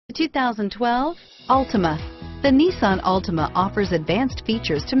2012 Altima. The Nissan Altima offers advanced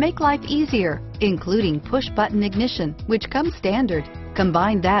features to make life easier, including push-button ignition, which comes standard.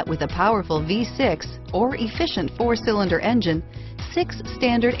 Combine that with a powerful V6 or efficient 4-cylinder engine, 6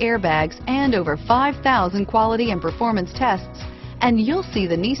 standard airbags, and over 5,000 quality and performance tests, and you'll see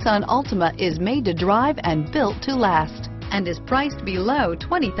the Nissan Altima is made to drive and built to last, and is priced below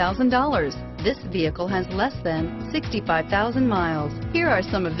 $20,000. This vehicle has less than 65,000 miles. Here are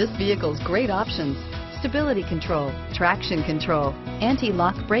some of this vehicle's great options: stability control, traction control,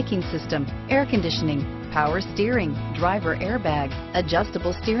 anti-lock braking system, air conditioning, power steering, driver airbag,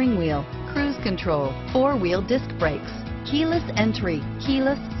 adjustable steering wheel, cruise control, 4-wheel disc brakes, keyless entry,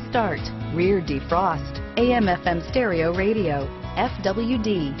 keyless start, rear defrost, AM/FM stereo radio,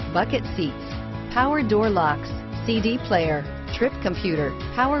 FWD, bucket seats, power door locks, CD player, trip computer,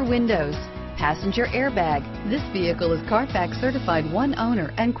 power windows, passenger airbag. This vehicle is Carfax certified one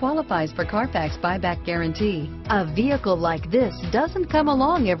owner and qualifies for Carfax buyback guarantee. A vehicle like this doesn't come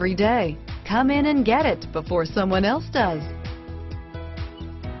along every day. Come in and get it before someone else does.